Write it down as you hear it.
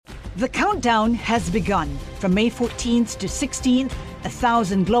The countdown has begun. From May 14th to 16th,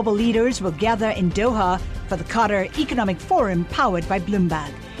 1,000 global leaders will gather in Doha for the Qatar Economic Forum powered by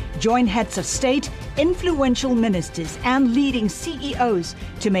Bloomberg. Join heads of state, influential ministers, and leading CEOs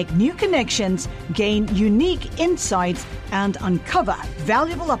to make new connections, gain unique insights, and uncover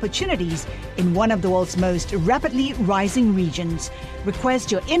valuable opportunities in one of the world's most rapidly rising regions.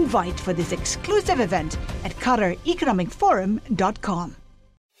 Request your invite for this exclusive event at QatarEconomicForum.com.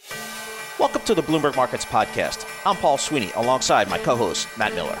 Welcome to the Bloomberg Markets Podcast. I'm Paul Sweeney, alongside my co-host,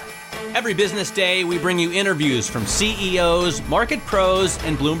 Matt Miller. Every business day, we bring you interviews from CEOs, market pros,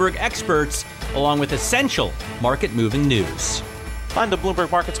 and Bloomberg experts, along with essential market-moving news. Find the Bloomberg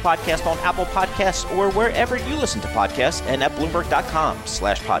Markets Podcast on Apple Podcasts or wherever you listen to podcasts and at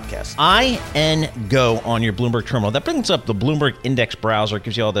Bloomberg.com/podcast. Go on your Bloomberg terminal. That brings up the Bloomberg Index browser. It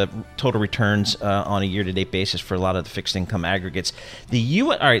gives you all the total returns on a year-to-date basis for a lot of the fixed income aggregates.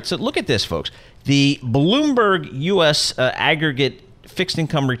 All right, so look at this, folks. The Bloomberg U.S. aggregate fixed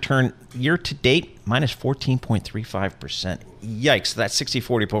income return year-to-date, minus 14.35%. Yikes, that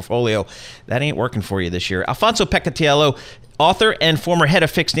 60-40 portfolio, that ain't working for you this year. Alfonso Peccatiello, author and former head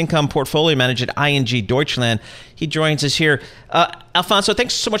of fixed income portfolio manager at ING Deutschland. He joins us here. Alfonso,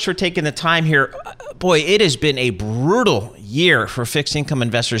 thanks so much for taking the time here. Boy, it has been a brutal year for fixed income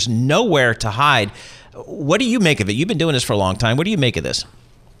investors. Nowhere to hide. What do you make of it? You've been doing this for a long time. What do you make of this?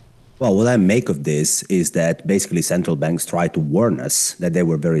 Well, what I make of this is that basically central banks tried to warn us that they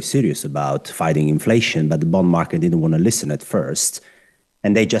were very serious about fighting inflation, but the bond market didn't want to listen at first.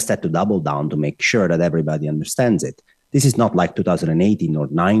 And they just had to double down to make sure that everybody understands it. This is not like 2018 or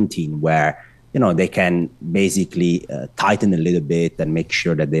 19 where, they can basically tighten a little bit and make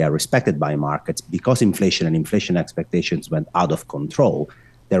sure that they are respected by markets. Because inflation and inflation expectations went out of control,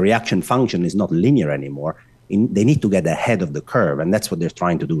 the reaction function is not linear anymore. They need to get ahead of the curve, and that's what they're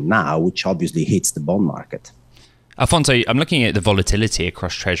trying to do now, which obviously hits the bond market. Alfonso, I'm looking at the volatility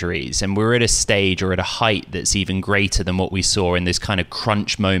across treasuries, and we're at a stage or at a height that's even greater than what we saw in this kind of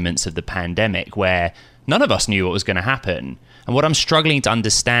crunch moments of the pandemic, where none of us knew what was going to happen. And what I'm struggling to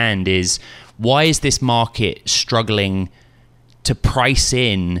understand is, why is this market struggling to price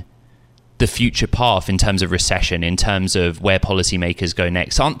in the future path in terms of recession, in terms of where policymakers go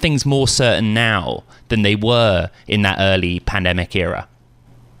next? Aren't things more certain now than they were in that early pandemic era?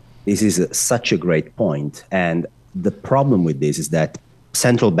 This is such a great point. And the problem with this is that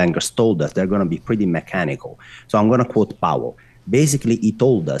central bankers told us they're going to be pretty mechanical. So I'm going to quote Powell. Basically, he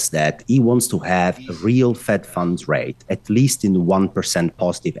told us that he wants to have a real Fed funds rate, at least in the 1%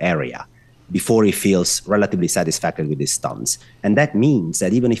 positive area, before he feels relatively satisfied with his stance. And that means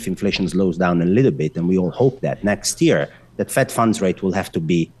that even if inflation slows down a little bit, and we all hope that next year, that Fed funds rate will have to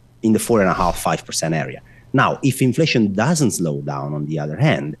be in the 4.5-5% area. Now, if inflation doesn't slow down, on the other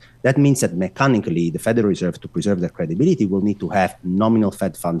hand, that means that mechanically the Federal Reserve, to preserve their credibility, will need to have nominal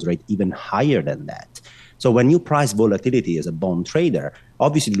Fed funds rate even higher than that. So when you price volatility as a bond trader,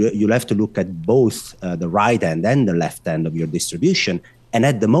 obviously you'll have to look at both the right end and the left end of your distribution. And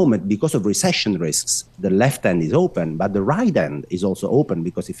at the moment, because of recession risks, the left end is open, but the right end is also open,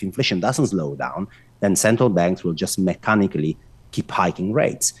 because if inflation doesn't slow down, then central banks will just mechanically keep hiking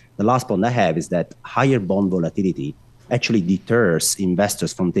rates. The last point I have is that higher bond volatility actually deters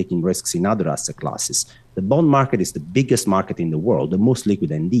investors from taking risks in other asset classes. The bond market is the biggest market in the world, the most liquid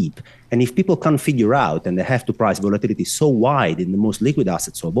and deep. And if people can't figure out, and they have to price volatility so wide in the most liquid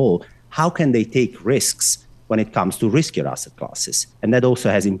assets of all, how can they take risks when it comes to riskier asset classes? And that also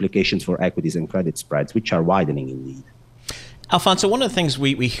has implications for equities and credit spreads, which are widening indeed. Alfonso, one of the things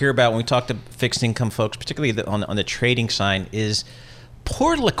we hear about when we talk to fixed income folks, particularly on the trading side, is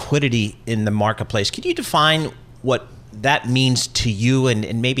poor liquidity in the marketplace. Can you define what that means to you,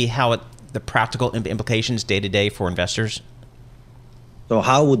 and maybe how the practical implications day to day for investors? So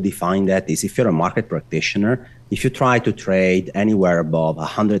how I would define that is, if you're a market practitioner, if you try to trade anywhere above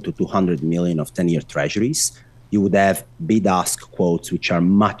 100 to 200 million of 10-year treasuries, you would have bid-ask quotes which are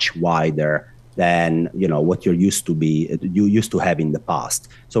much wider than what you used to have in the past.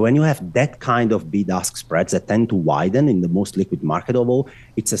 So when you have that kind of bid-ask spreads that tend to widen in the most liquid market of all,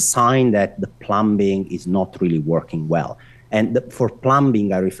 it's a sign that the plumbing is not really working well. And for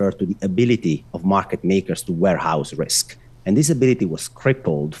plumbing, I refer to the ability of market makers to warehouse risk. And this ability was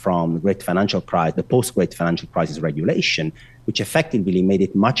crippled from the post-Great Financial Crisis regulation, which effectively made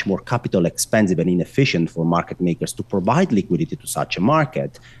it much more capital expensive and inefficient for market makers to provide liquidity to such a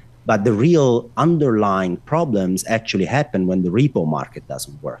market. But the real underlying problems actually happen when the repo market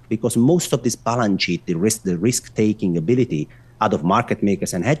doesn't work, because most of this balance sheet, the risk-taking ability out of market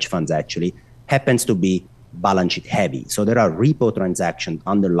makers and hedge funds actually happens to be balance sheet heavy. So there are repo transactions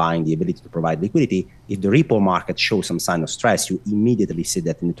underlying the ability to provide liquidity. If the repo market shows some sign of stress, you immediately see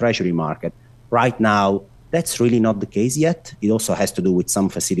that in the treasury market. Right now, that's really not the case yet. It also has to do with some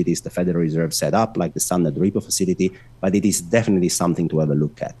facilities the Federal Reserve set up, like the standard repo facility, but it is definitely something to have a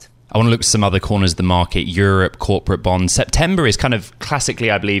look at. I want to look at some other corners of the market. Europe, corporate bonds. September is kind of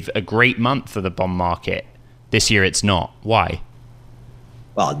classically, I believe, a great month for the bond market. This year it's not. Why?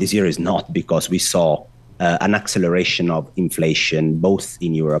 Well, this year is not, because we saw an acceleration of inflation both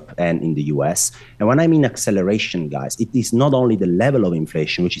in Europe and in the US. And when I mean acceleration, guys, it is not only the level of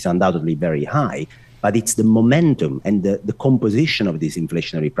inflation, which is undoubtedly very high, but it's the momentum and the composition of these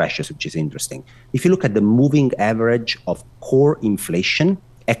inflationary pressures, which is interesting. If you look at the moving average of core inflation,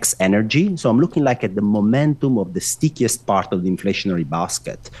 X energy, so I'm looking like at the momentum of the stickiest part of the inflationary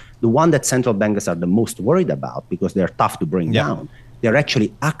basket, the one that central bankers are the most worried about because they're tough to bring down. They're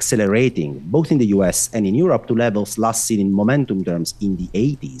actually accelerating, both in the US and in Europe, to levels last seen in momentum terms in the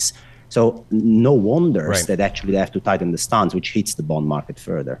 80s. So no wonders that actually they have to tighten the stance, which hits the bond market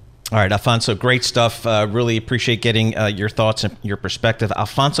further. All right, Alfonso, great stuff. Really appreciate getting your thoughts and your perspective.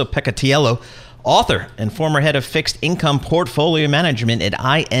 Alfonso Peccatiello, author and former head of fixed income portfolio management at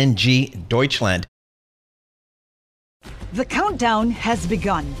ING Deutschland. The countdown has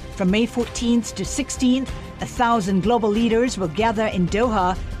begun. From May 14th to 16th, 1,000 global leaders will gather in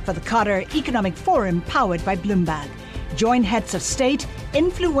Doha for the Qatar Economic Forum powered by Bloomberg. Join heads of state,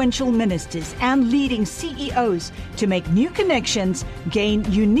 influential ministers, and leading CEOs to make new connections, gain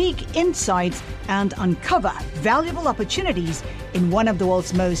unique insights, and uncover valuable opportunities in one of the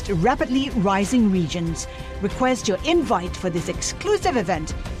world's most rapidly rising regions. Request your invite for this exclusive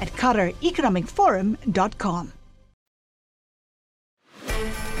event at QatarEconomicForum.com.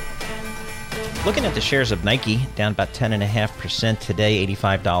 Looking at the shares of Nike, down about 10.5% today,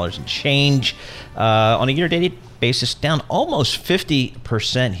 $85 and change. On a year-to-date basis, down almost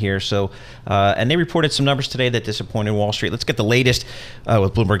 50% here. So, and they reported some numbers today that disappointed Wall Street. Let's get the latest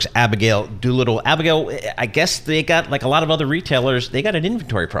with Bloomberg's Abigail Doolittle. Abigail, I guess they got, like a lot of other retailers, they got an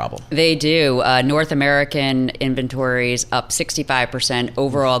inventory problem. They do. North American inventories up 65%.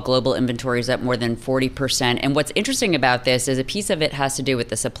 Overall, global inventories up more than 40%. And what's interesting about this is a piece of it has to do with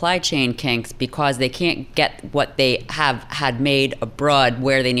the supply chain kinks, because they can't get what they have had made abroad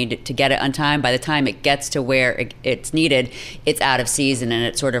where they need it to get it on time. By the time it gets to where it's needed, it's out of season and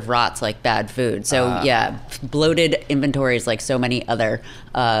it sort of rots like bad food. So bloated inventories like so many other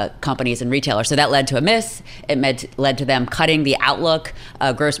companies and retailers. So that led to a miss. It led to them cutting the outlook.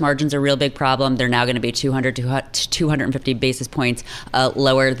 Gross margins are a real big problem. They're now going to be 200 to 250 basis points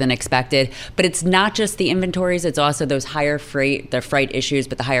lower than expected. But it's not just the inventories. It's also those higher freight issues,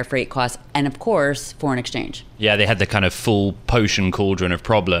 but the higher freight costs, and of course, foreign exchange. Yeah, they had the kind of full potion cauldron of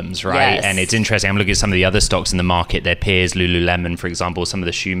problems, right? Yes. And it's interesting. I'm looking at some of the other stocks in the market. Their peers, Lululemon, for example, some of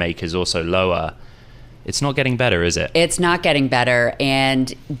the shoemakers also lower. It's not getting better, is it? It's not getting better.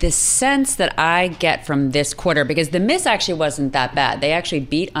 And the sense that I get from this quarter, because the miss actually wasn't that bad. They actually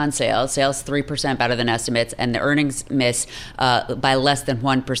beat on sales 3% better than estimates, and the earnings miss by less than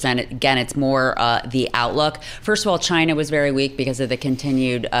 1%. Again, it's more the outlook. First of all, China was very weak because of the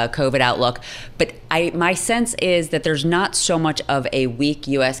continued COVID outlook. But my sense is that there's not so much of a weak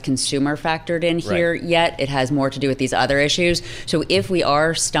U.S. consumer factored in here yet. It has more to do with these other issues. So if we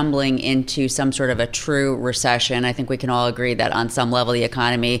are stumbling into some sort of a true recession, I think we can all agree that on some level the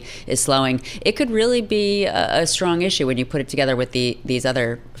economy is slowing. It could really be a strong issue when you put it together with these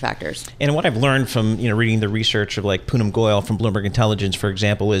other factors. And what I've learned from reading the research of like Poonam Goyal from Bloomberg Intelligence, for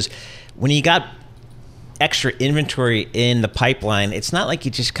example, is when you got extra inventory in the pipeline, it's not like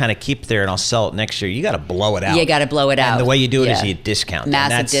you just kind of keep there and I'll sell it next year. You got to blow it out. You got to blow it out. And the way you do it is you discount.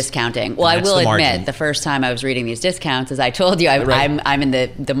 Massive discounting. Well, I will admit, the first time I was reading these discounts, as I told you, I'm in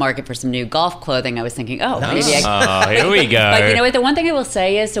the market for some new golf clothing. I was thinking, maybe here we go. But you know what? The one thing I will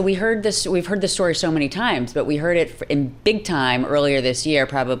say is, so we've heard this story so many times, but we heard it in big time earlier this year.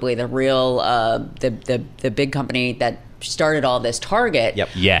 Probably the real the big company that started all this, Target. Yep.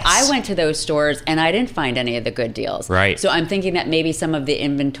 Yes. I went to those stores and I didn't find any of the good deals. Right. So I'm thinking that maybe some of the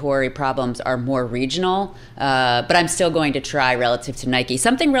inventory problems are more regional, but I'm still going to try relative to Nike.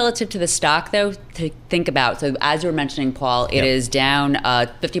 Something relative to the stock, though, to think about. So as you were mentioning, Paul, it is down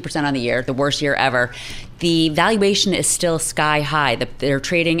 50% on the year, the worst year ever. the valuation is still sky high. They're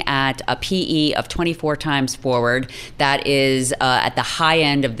trading at a PE of 24 times forward. That is at the high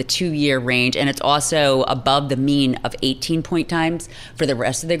end of the 2-year range, and it's also above the mean of 18 point times for the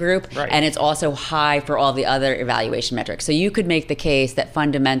rest of the group, and it's also high for all the other evaluation metrics. So you could make the case that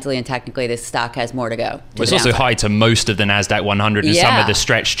fundamentally and technically this stock has more to go. It's also high to most of the NASDAQ 100 and some of the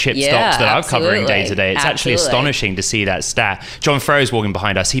stretched chip stocks that I'm covering day to day. It's actually astonishing to see that stat. John Fro's walking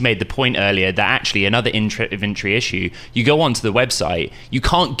behind us. He made the point earlier that actually another inventory issue, you go onto the website, you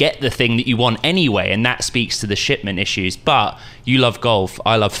can't get the thing that you want anyway, and that speaks to the shipment issues. But you love golf,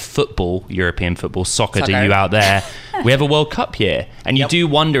 I love football, European football, soccer. Do you out there? We have a World Cup here, and you do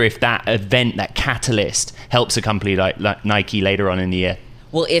wonder if that event, that catalyst, helps a company like Nike later on in the year.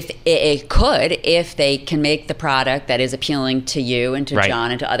 Well, if it could, if they can make the product that is appealing to you and to John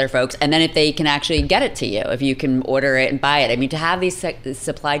and to other folks, and then if they can actually get it to you, if you can order it and buy it. I mean, to have these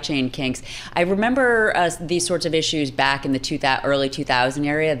supply chain kinks, I remember these sorts of issues back in the early 2000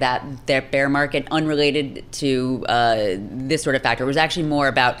 area, that their bear market, unrelated to this sort of factor. It was actually more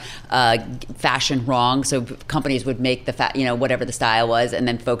about fashion wrong. So companies would make the whatever the style was, and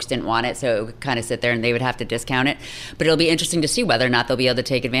then folks didn't want it, so it would kind of sit there and they would have to discount it. But it'll be interesting to see whether or not they'll be able to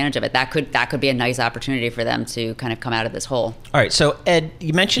take advantage of it. That could be a nice opportunity for them to kind of come out of this hole. All right, so Ed,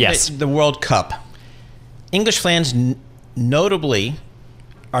 you mentioned the World Cup. English fans notably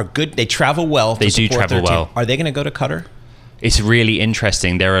are good. They travel well. They do travel well. Are they going to go to Qatar? It's really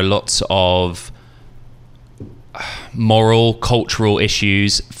interesting. There are lots of moral, cultural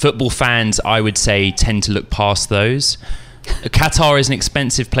issues. Football fans, I would say, tend to look past those. Qatar is an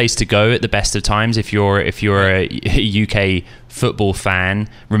expensive place to go at the best of times if you're a UK football fan.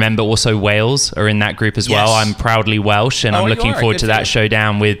 Remember, also Wales are in that group as well. I'm proudly Welsh, and I'm looking forward to that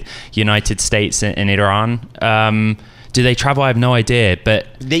showdown with United States and Iran. Do they travel? I have no idea, but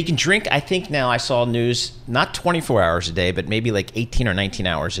they can drink. I think now I saw news, not 24 hours a day, but maybe like 18 or 19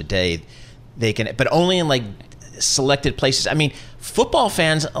 hours a day. They can, but only in like selected places. I mean, football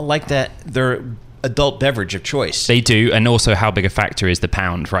fans like that. They're adult beverage of choice. They do, and also how big a factor is the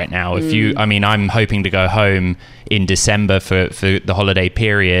pound right now? I'm hoping to go home in December for the holiday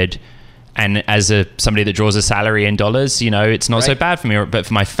period, and as somebody that draws a salary in dollars, it's not so bad for me, but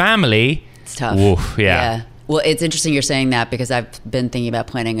for my family, it's tough. Oof, yeah. Well, it's interesting you're saying that, because I've been thinking about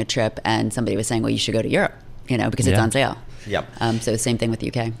planning a trip, and somebody was saying, well, you should go to Europe, because it's on sale. Yep. So same thing with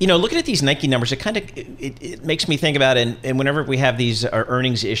the UK. Looking at these Nike numbers, it makes me think about it. And whenever we have these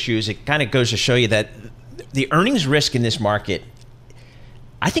earnings issues, it kind of goes to show you that the earnings risk in this market,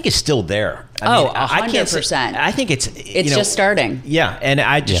 I think, is still there. 100%. I think it's just starting. Yeah, and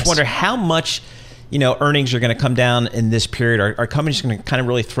I just wonder how much earnings are going to come down in this period. Are companies going to kind of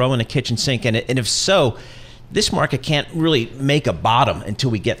really throw in the kitchen sink? And if so, this market can't really make a bottom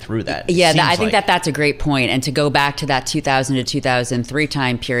until we get through that. Yeah, I think that's a great point. And to go back to that 2000 to 2003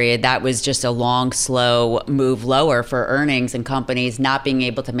 time period, that was just a long, slow move lower for earnings and companies not being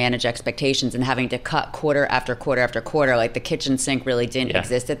able to manage expectations and having to cut quarter after quarter after quarter. Like the kitchen sink really didn't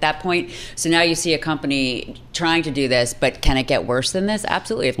exist at that point. So now you see a company trying to do this, but can it get worse than this?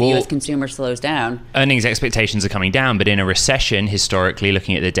 Absolutely. If the U.S. consumer slows down. Earnings expectations are coming down, but in a recession, historically,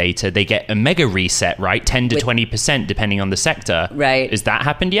 looking at the data, they get a mega reset, right? 10 to 20% depending on the sector. Right. Has that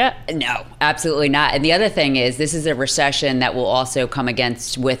happened yet? No, absolutely not. And the other thing is, this is a recession that will also come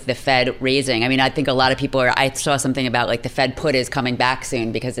against with the Fed raising. I mean, I think a lot of people I saw something about like the Fed put is coming back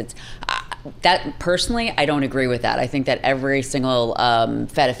soon, because it's that personally, I don't agree with that. I think that every single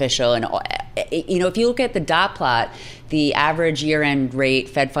Fed official, and if you look at the dot plot, the average year-end rate,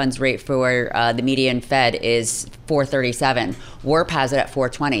 Fed funds rate for the median Fed is 437. WARP has it at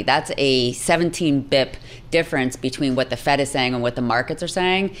 420. That's a 17 BIP difference between what the Fed is saying and what the markets are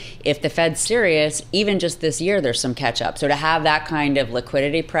saying. If the Fed's serious, even just this year, there's some catch up. So to have that kind of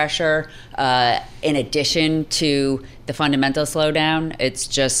liquidity pressure, in addition to the fundamental slowdown,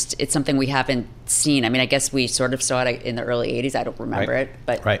 it's something we haven't seen. I mean, I guess we sort of saw it in the early 80s. I don't remember it,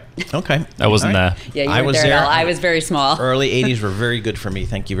 but Okay. I wasn't there. Yeah, you were there. I was very small. Early 80s were very good for me.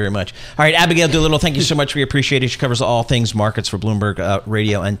 Thank you very much. All right, Abigail Doolittle, thank you so much. We appreciate it. She covers all things markets for Bloomberg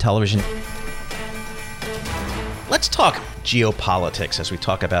Radio and Television. Let's talk geopolitics as we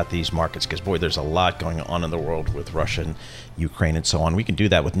talk about these markets, because, boy, there's a lot going on in the world with Russia and Ukraine and so on. We can do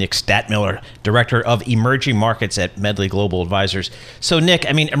that with Nick Statmiller, Director of Emerging Markets at Medley Global Advisors. So, Nick,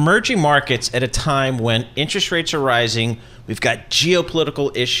 I mean, emerging markets at a time when interest rates are rising, we've got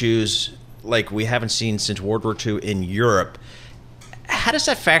geopolitical issues like we haven't seen since World War II in Europe. How does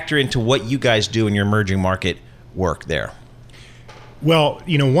that factor into what you guys do in your emerging market work there? Well,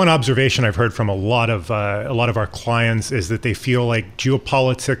 one observation I've heard from a lot of our clients is that they feel like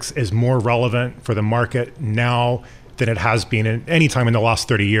geopolitics is more relevant for the market now than it has been at any time in the last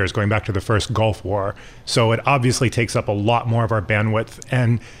 30 years, going back to the first Gulf War. So it obviously takes up a lot more of our bandwidth.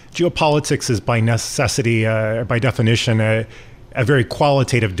 And geopolitics is by necessity, by definition, a very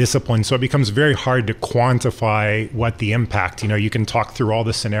qualitative discipline. So it becomes very hard to quantify what the impact, you can talk through all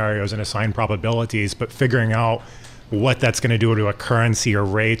the scenarios and assign probabilities, but figuring out what that's going to do to a currency or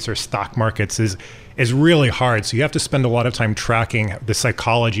rates or stock markets is really hard. So you have to spend a lot of time tracking the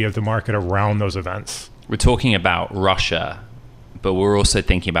psychology of the market around those events. We're talking about Russia, but we're also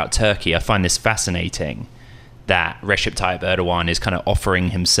thinking about Turkey. I find this fascinating that Recep Tayyip Erdogan is kind of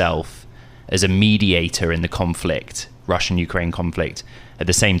offering himself as a mediator in the conflict, Russian-Ukraine conflict. At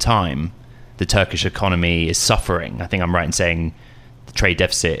the same time, the Turkish economy is suffering. I think I'm right in saying the trade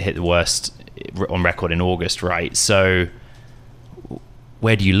deficit hit the worst on record in August, right? So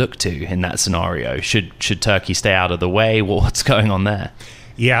where do you look to in that scenario? Should Turkey stay out of the way? What's going on there?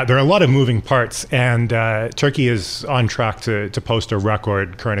 Yeah, there are a lot of moving parts, and Turkey is on track to post a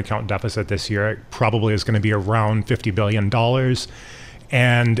record current account deficit this year. It probably is going to be around $50 billion.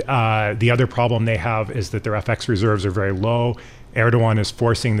 And the other problem they have is that their FX reserves are very low. Erdogan is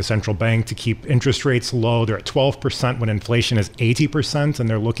forcing the central bank to keep interest rates low. They're at 12% when inflation is 80%, and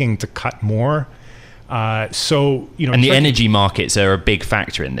they're looking to cut more. And the energy markets are a big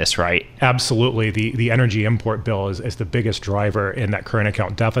factor in this, right? Absolutely. The energy import bill is the biggest driver in that current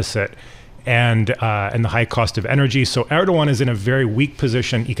account deficit, and the high cost of energy. So Erdogan is in a very weak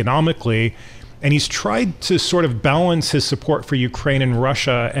position economically, and he's tried to sort of balance his support for Ukraine and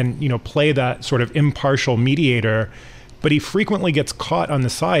Russia and play that sort of impartial mediator. But he frequently gets caught on the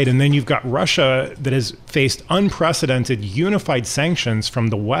side. And then you've got Russia that has faced unprecedented unified sanctions from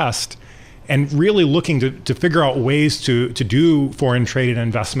the West and really looking to figure out ways to do foreign trade and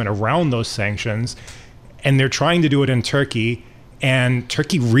investment around those sanctions. And they're trying to do it in Turkey. And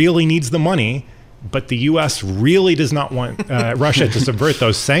Turkey really needs the money. But the U.S. really does not want Russia to subvert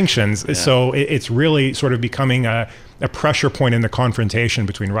those sanctions. Yeah. So it's really sort of becoming a pressure point in the confrontation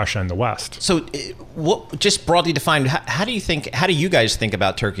between Russia and the West. So just broadly defined, how do you guys think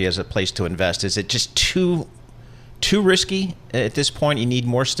about Turkey as a place to invest? Is it just too risky at this point? You need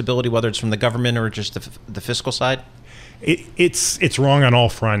more stability, whether it's from the government or just the fiscal side? It's wrong on all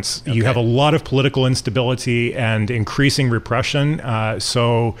fronts. Okay. You have a lot of political instability and increasing repression.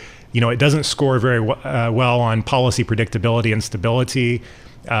 It doesn't score very well on policy predictability and stability.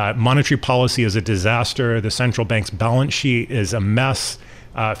 Monetary policy is a disaster. The central bank's balance sheet is a mess.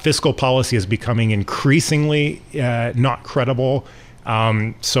 Fiscal policy is becoming increasingly not credible.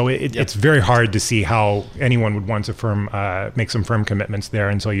 It's very hard to see how anyone would want to make some firm commitments there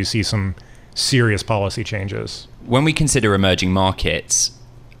until you see some serious policy changes. When we consider emerging markets,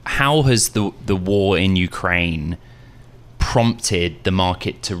 how has the war in Ukraine prompted the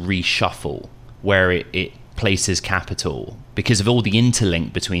market to reshuffle where it places capital because of all the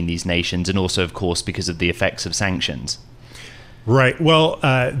interlink between these nations and also, of course, because of the effects of sanctions? Right. Well,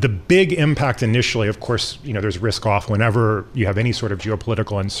 the big impact initially, of course, there's risk off. Whenever you have any sort of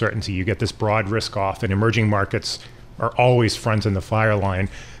geopolitical uncertainty, you get this broad risk off, and emerging markets are always front in the fire line.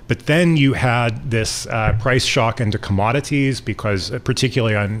 But then you had this price shock into commodities because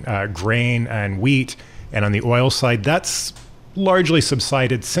particularly on grain and wheat and on the oil side, that's largely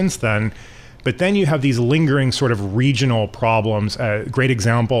subsided since then. But then you have these lingering sort of regional problems. A great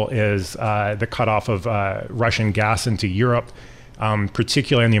example is the cutoff of Russian gas into Europe,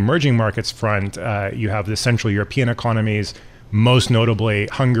 particularly on the emerging markets front. You have the Central European economies, most notably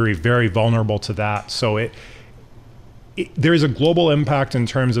Hungary, very vulnerable to that. So there is a global impact in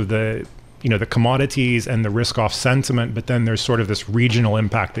terms of the commodities and the risk-off sentiment, but then there's sort of this regional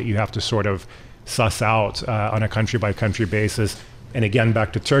impact that you have to sort of suss out on a country-by-country basis. And again,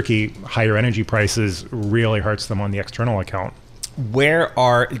 back to Turkey, higher energy prices really hurts them on the external account.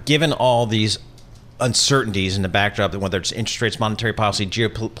 Given all these uncertainties in the backdrop, whether it's interest rates, monetary policy,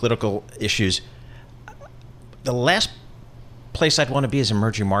 geopolitical issues, the last place I'd want to be is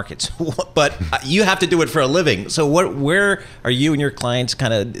emerging markets. But you have to do it for a living. So where are you and your clients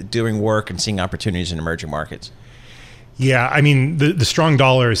kind of doing work and seeing opportunities in emerging markets? Yeah, I mean, the strong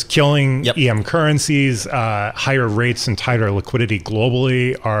dollar is killing EM currencies. Higher rates and tighter liquidity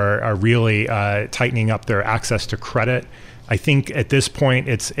globally are really tightening up their access to credit. I think at this point,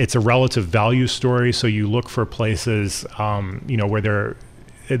 it's a relative value story. So you look for places, where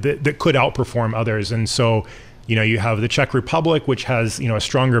that could outperform others. And so, you have the Czech Republic, which has, a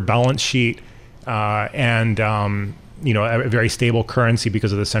stronger balance sheet and a very stable currency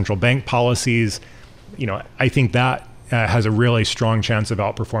because of the central bank policies. I think that has a really strong chance of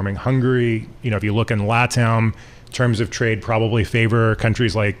outperforming Hungary. If you look in LATAM, terms of trade probably favor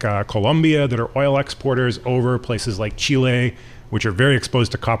countries like Colombia that are oil exporters over places like Chile, which are very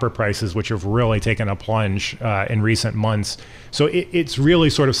exposed to copper prices, which have really taken a plunge in recent months. So it's really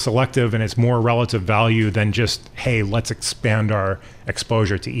sort of selective, and it's more relative value than just, hey, let's expand our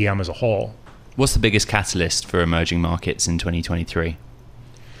exposure to EM as a whole. What's the biggest catalyst for emerging markets in 2023?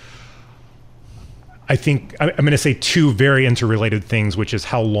 I think I'm going to say two very interrelated things, which is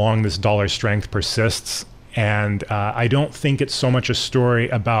how long this dollar strength persists. And I don't think it's so much a story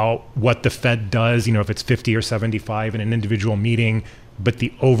about what the Fed does, if it's 50 or 75 in an individual meeting, but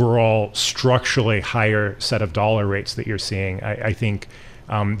the overall structurally higher set of dollar rates that you're seeing. I think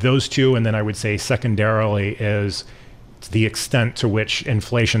those two, and then I would say secondarily is the extent to which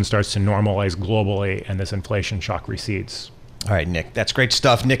inflation starts to normalize globally and this inflation shock recedes. All right, Nick, that's great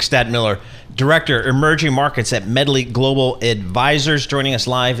stuff. Nick Stadtmiller, Director, Emerging Markets at Medley Global Advisors, joining us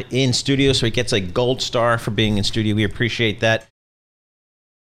live in studio. So he gets a gold star for being in studio. We appreciate that.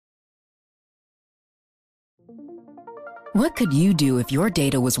 What could you do if your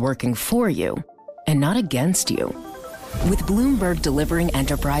data was working for you and not against you? With Bloomberg delivering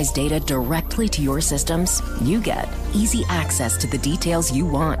enterprise data directly to your systems, you get easy access to the details you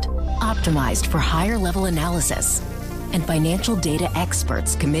want, optimized for higher level analysis, and financial data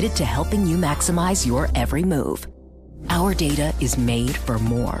experts committed to helping you maximize your every move. Our data is made for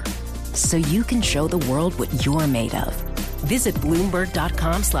more, so you can show the world what you're made of. Visit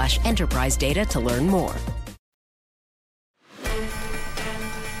Bloomberg.com/enterprise data to learn more.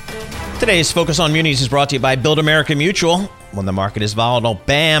 Today's Focus on Munis is brought to you by Build America Mutual. When the market is volatile,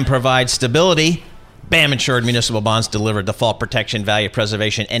 BAM provides stability. BAM insured municipal bonds deliver default protection, value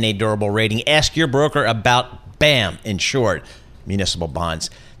preservation, and a durable rating. Ask your broker about BAM insured municipal bonds.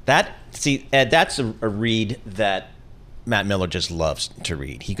 That's a read that Matt Miller just loves to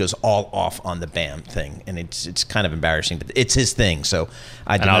read. He goes all off on the BAM thing, and it's kind of embarrassing, but it's his thing. So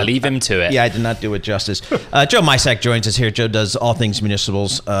I'll leave him to it. Yeah, I did not do it justice. Joe Mysak joins us here. Joe does all things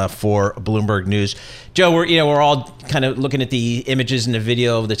municipals for Bloomberg News. Joe, we're all kind of looking at the images and the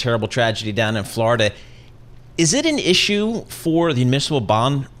video of the terrible tragedy down in Florida. Is it an issue for the municipal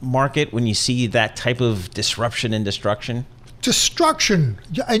bond market when you see that type of disruption and destruction? Destruction.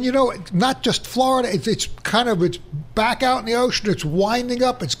 And not just Florida, it's back out in the ocean, it's winding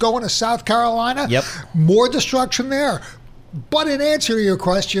up, it's going to South Carolina. Yep. More destruction there. But in answer to your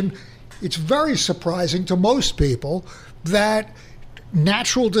question, it's very surprising to most people that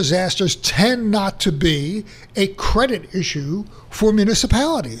natural disasters tend not to be a credit issue for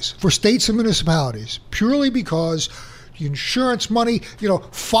municipalities, for states and municipalities, purely because the insurance money,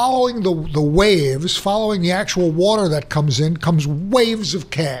 following the waves, following the actual water that comes in, comes waves of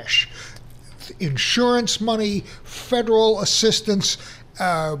cash. Insurance money, federal assistance,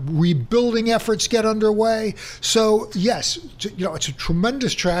 rebuilding efforts get underway. So yes, it's a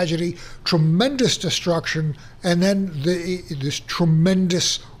tremendous tragedy, tremendous destruction, and then this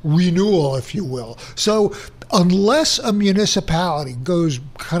tremendous renewal, if you will. So unless a municipality goes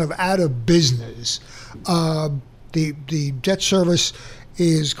kind of out of business, the debt service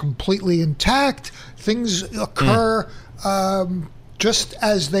is completely intact. Things occur just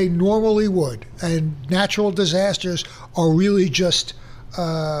as they normally would, and natural disasters are really just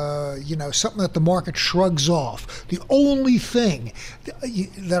something that the market shrugs off. The only thing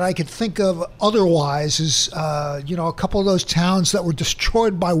that I could think of otherwise is, a couple of those towns that were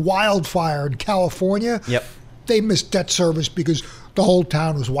destroyed by wildfire in California. Yep. They missed debt service because the whole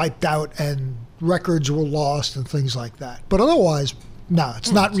town was wiped out and records were lost and things like that. But otherwise, no,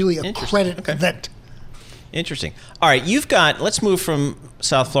 it's not really a credit event. Interesting. All right, let's move from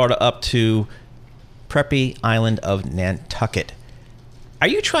South Florida up to preppy island of Nantucket. Are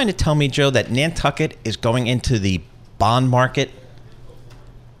you trying to tell me, Joe, that Nantucket is going into the bond market?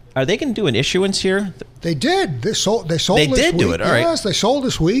 Are they going to do an issuance here? They did. They sold this week. They did do it, all right. Yes, they sold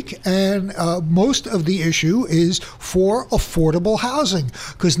this week, and most of the issue is for affordable housing,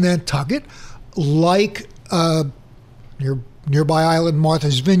 because Nantucket, like nearby island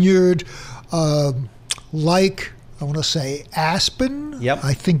Martha's Vineyard, like I want to say Aspen, yep.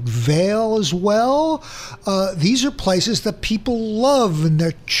 I think Vail as well. These are places that people love, and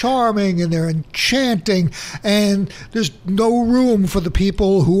they're charming and they're enchanting, and there's no room for the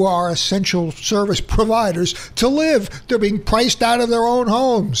people who are essential service providers to live. They're being priced out of their own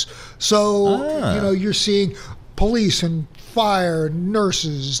homes. So, you're seeing police and fire,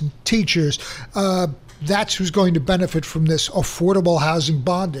 nurses and teachers. That's who's going to benefit from this affordable housing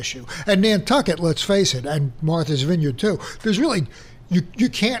bond issue. And Nantucket, let's face it, and Martha's Vineyard too, there's really, you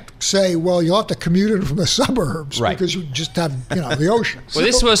can't say, well, you'll have to commute in from the suburbs because you just have the ocean. Well,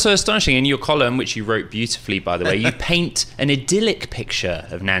 this was so astonishing. In your column, which you wrote beautifully, by the way, you paint an idyllic picture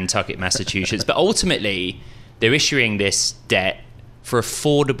of Nantucket, Massachusetts, but ultimately they're issuing this debt for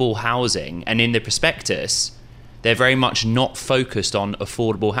affordable housing, and in the prospectus, they're very much not focused on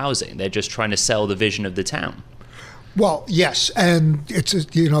affordable housing. They're just trying to sell the vision of the town. Well, yes, and it's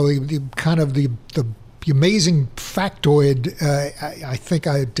the kind of the amazing factoid I think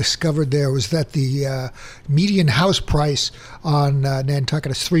I discovered there was that the median house price on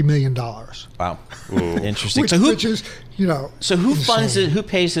Nantucket is $3 million. Wow, interesting. Which is So who insane. funds it? Who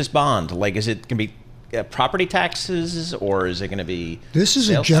pays this bond? Like, is it going to be property taxes, or is it going to be? This is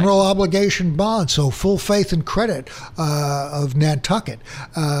a general obligation bond, so full faith and credit of Nantucket.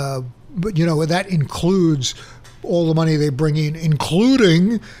 But that includes all the money they bring in,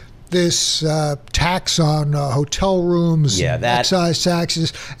 including this tax on hotel rooms, excise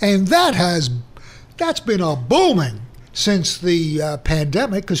taxes, and that's been a booming since the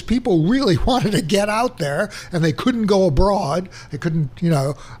pandemic, because people really wanted to get out there and they couldn't go abroad. They couldn't,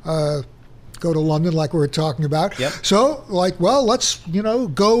 go to London like we were talking about. Yep. So, let's,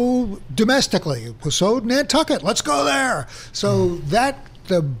 go domestically. So Nantucket, let's go there. So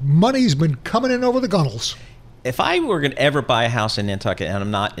the money's been coming in over the gunnels. If I were going to ever buy a house in Nantucket and I'm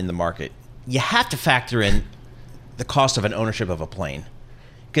not in the market, you have to factor in the cost of an ownership of a plane,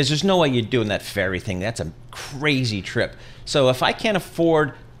 because there's no way you're doing that ferry thing. That's a crazy trip. So if I can't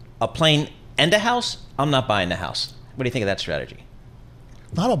afford a plane and a house, I'm not buying the house. What do you think of that strategy?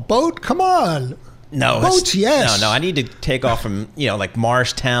 Not a boat? Come on. No. Boats, yes. No, I need to take off from, like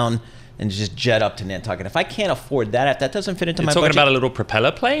Morristown and just jet up to Nantucket. If I can't afford that, if that doesn't fit into my budget. You're talking about a little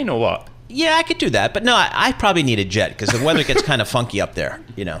propeller plane or what? Yeah, I could do that. But no, I probably need a jet because the weather gets kind of funky up there,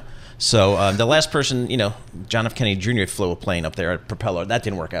 So the last person, John F. Kennedy Jr. flew a plane up there, a propeller. That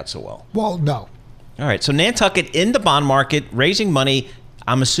didn't work out so well. Well, no. All right, so Nantucket in the bond market, raising money.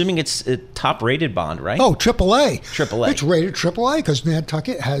 I'm assuming it's a top-rated bond, right? Oh, AAA. AAA. It's rated AAA because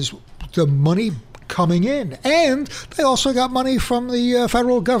Nantucket has the money coming in. And they also got money from the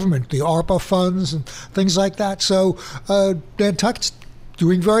federal government, the ARPA funds and things like that. So Nantucket's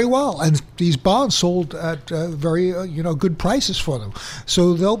doing very well. And these bonds sold at very good prices for them.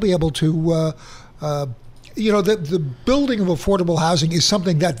 So they'll be able to... the building of affordable housing is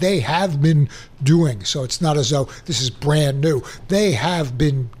something that they have been doing. So it's not as though this is brand new. They have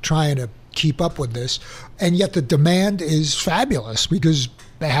been trying to keep up with this. And yet the demand is fabulous because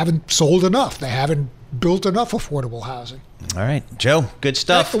they haven't sold enough. They haven't built enough affordable housing. All right, Joe, good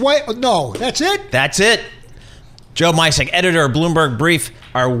stuff. No, that's it? That's it. Joe Micek, editor of Bloomberg Brief,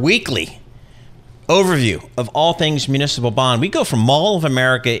 our weekly overview of all things municipal bond. We go from Mall of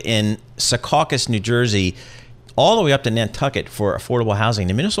America in Secaucus, New Jersey, all the way up to Nantucket for affordable housing.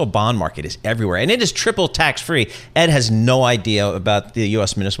 The municipal bond market is everywhere, and it is triple tax-free. Ed has no idea about the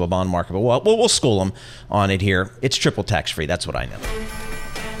U.S. municipal bond market, but we'll school him on it here. It's triple tax-free. That's what I know.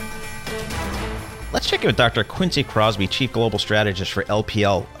 Let's check in with Dr. Quincy Crosby, Chief Global Strategist for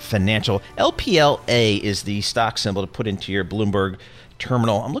LPL Financial. LPLA is the stock symbol to put into your Bloomberg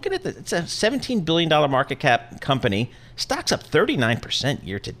terminal. I'm looking at it's a $17 billion market cap company. Stock's up 39%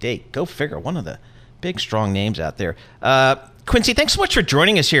 year to date. Go figure, one of the big, strong names out there. Quincy, thanks so much for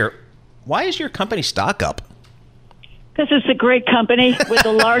joining us here. Why is your company stock up? Because it's a great company. We're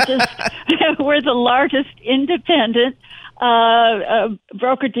the largest. We're the largest independent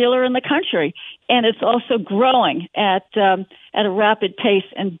broker-dealer in the country. And it's also growing at a rapid pace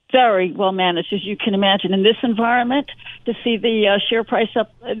and very well managed, as you can imagine. In this environment, to see the share price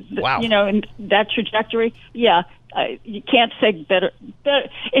up, wow. In that trajectory, you can't say better.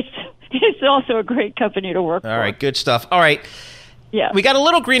 It's also a great company to work for. All right, good stuff. All right. Yeah. We got a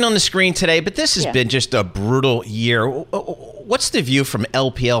little green on the screen today, but this has been just a brutal year. What's the view from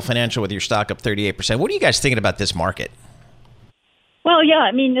LPL Financial with your stock up 38%? What are you guys thinking about this market? Well, yeah,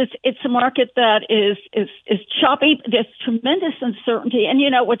 I mean, it's a market that is choppy. There's tremendous uncertainty. And,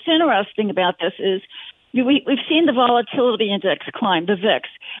 what's interesting about this is we've seen the volatility index climb, the VIX.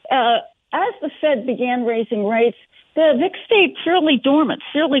 As the Fed began raising rates, the VIX stayed fairly dormant,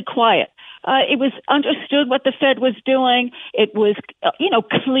 fairly quiet. It was understood what the Fed was doing. It was,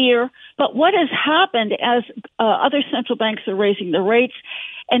 clear. But what has happened as other central banks are raising the rates,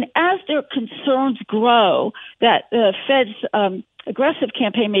 and as their concerns grow that the Fed's aggressive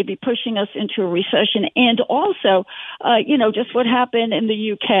campaign may be pushing us into a recession, and also, just what happened in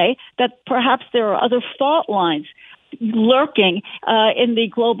the UK, that perhaps there are other fault lines. lurking in the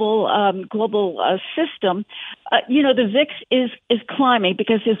global system. The VIX is climbing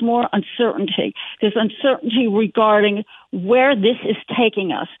because there's more uncertainty. There's uncertainty regarding where this is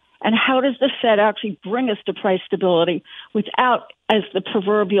taking us. And how does the Fed actually bring us to price stability without, as the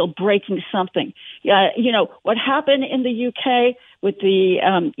proverbial, breaking something? What happened in the UK with the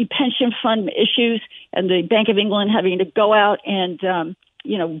pension fund issues and the Bank of England having to go out and,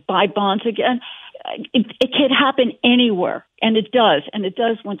 buy bonds again, it could happen anywhere. And it does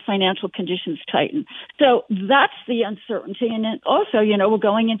when financial conditions tighten. So that's the uncertainty. And then also, we're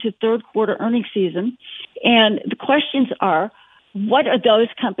going into third quarter earnings season. And the questions are, what are those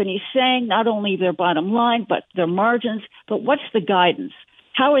companies saying? Not only their bottom line, but their margins. But what's the guidance?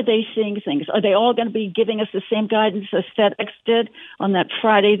 How are they seeing things? Are they all going to be giving us the same guidance as FedEx did on that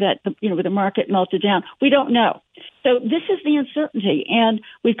Friday that the market melted down? We don't know. So this is the uncertainty, and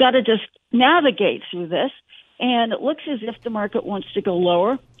we've got to just navigate through this. And it looks as if the market wants to go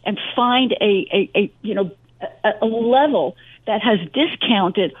lower and find a level that has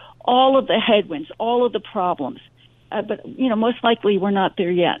discounted all of the headwinds, all of the problems. But most likely we're not there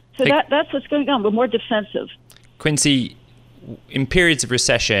yet. So that's what's going on. We're more defensive. Quincy, in periods of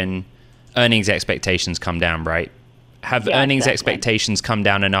recession, earnings expectations come down, right? Have earnings expectations come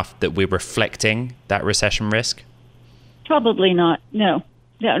down enough that we're reflecting that recession risk? Probably not. No,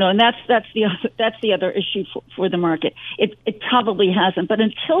 and that's the other issue for the market. It probably hasn't. But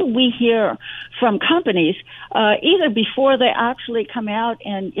until we hear from companies, either before they actually come out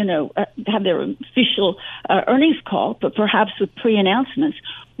and have their official earnings call, but perhaps with pre-announcements,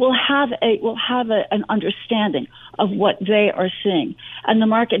 we'll have an understanding of what they are seeing, and the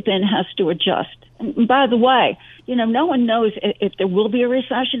market then has to adjust. And by the way, no one knows if there will be a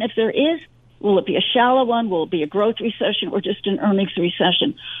recession. If there is, will it be a shallow one? Will it be a growth recession or just an earnings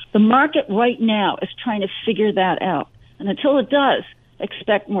recession? The market right now is trying to figure that out. And until it does,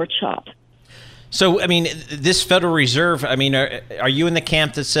 expect more chop. So, this Federal Reserve, are you in the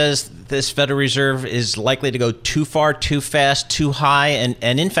camp that says this Federal Reserve is likely to go too far, too fast, too high,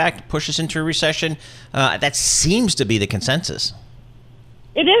 and in fact push us into a recession? That seems to be the consensus.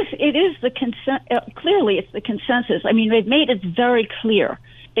 It is the clearly it's the consensus. They've made it very clear.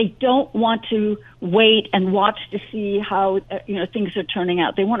 They don't want to wait and watch to see how things are turning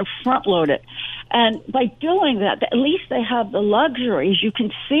out. They want to front load it, and by doing that, at least they have the luxury, as you can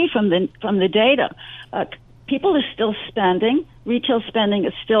see from the data. People are still spending. Retail spending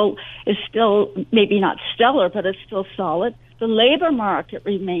is still maybe not stellar, but it's still solid. The labor market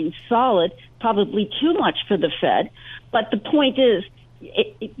remains solid. Probably too much for the Fed, but the point is,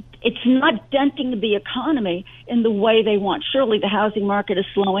 it's not denting the economy in the way they want. Surely the housing market is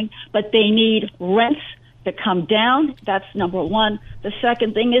slowing, but they need rents to come down. That's number one. The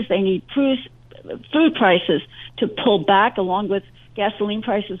second thing is they need food prices to pull back, along with gasoline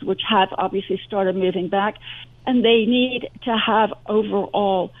prices, which have obviously started moving back. And they need to have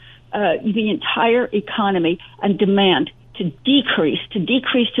overall the entire economy and demand to decrease to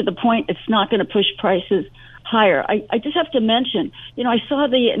the point it's not going to push prices higher. I just have to mention, I saw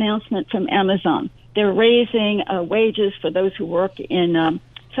the announcement from Amazon. They're raising wages for those who work in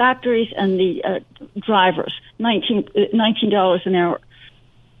factories and the drivers, $19 an hour.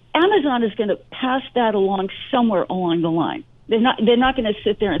 Amazon is going to pass that along somewhere along the line. They're not going to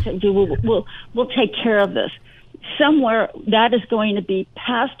sit there and say, we'll take care of this. Somewhere that is going to be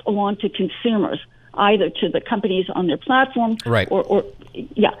passed along to consumers, either to the companies on their platform, right? Or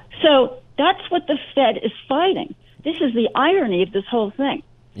So that's what the Fed is fighting. This is the irony of this whole thing.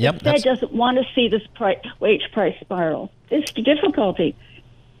 Yep, the Fed doesn't want to see this wage price spiral. It's the difficulty.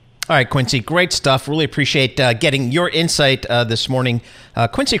 All right, Quincy, great stuff. Really appreciate getting your insight this morning.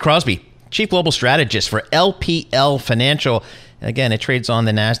 Quincy Crosby, Chief Global Strategist for LPL Financial. Again, it trades on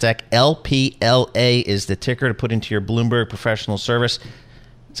the NASDAQ. LPLA is the ticker to put into your Bloomberg Professional Service.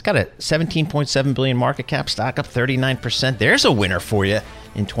 It's got a $17.7 billion market cap, stock up 39%. There's a winner for you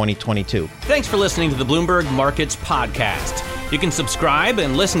in 2022. Thanks for listening to the Bloomberg Markets Podcast. You can subscribe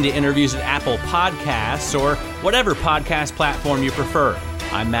and listen to interviews at Apple Podcasts or whatever podcast platform you prefer.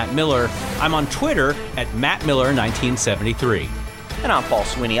 I'm Matt Miller. I'm on Twitter at MattMiller1973. And I'm Paul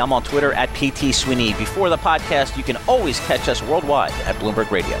Sweeney. I'm on Twitter at PT Sweeney. Before the podcast, you can always catch us worldwide at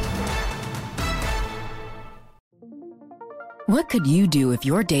Bloomberg Radio. What could you do if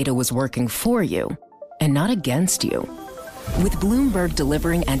your data was working for you and not against you? With Bloomberg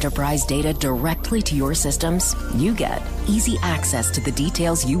delivering enterprise data directly to your systems, you get easy access to the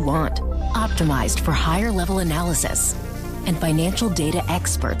details you want, optimized for higher-level analysis, and financial data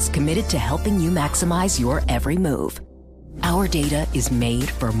experts committed to helping you maximize your every move. Our data is made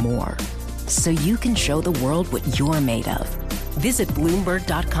for more. so you can show the world what you're made of. Visit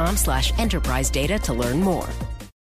Bloomberg.com/enterprise data to learn more.